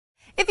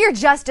If you're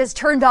just as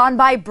turned on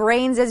by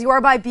brains as you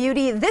are by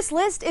beauty, this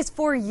list is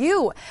for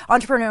you.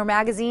 Entrepreneur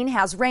Magazine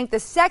has ranked the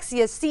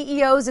sexiest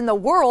CEOs in the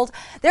world.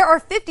 There are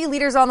 50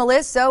 leaders on the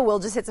list, so we'll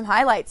just hit some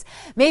highlights.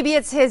 Maybe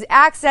it's his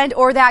accent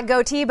or that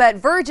goatee, but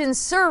Virgin's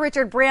Sir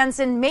Richard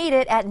Branson made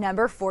it at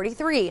number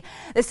 43.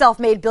 The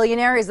self-made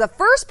billionaire is the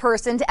first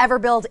person to ever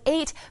build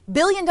 $8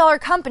 billion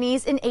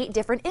companies in 8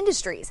 different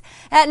industries.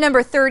 At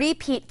number 30,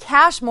 Pete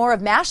Cashmore of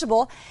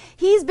Mashable.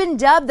 He's been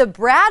dubbed the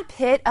Brad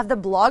Pitt of the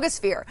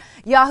blogosphere.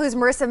 Yahoo's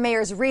Marissa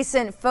Mayer's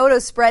recent photo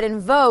spread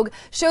in Vogue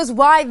shows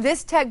why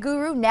this tech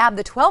guru nabbed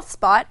the 12th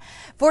spot.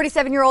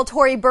 47-year-old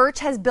Tory Burch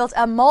has built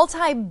a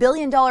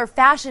multi-billion-dollar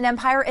fashion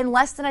empire in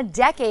less than a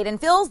decade and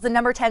fills the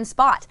number 10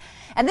 spot.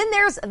 And then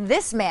there's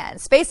this man.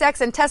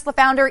 SpaceX and Tesla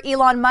founder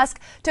Elon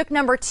Musk took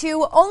number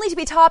 2, only to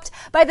be topped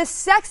by the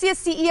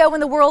sexiest CEO in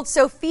the world,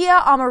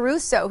 Sophia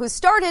Amoruso, who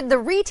started the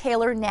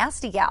retailer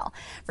Nasty Gal.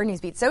 For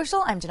Newsbeat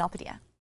Social, I'm Janelle Padilla.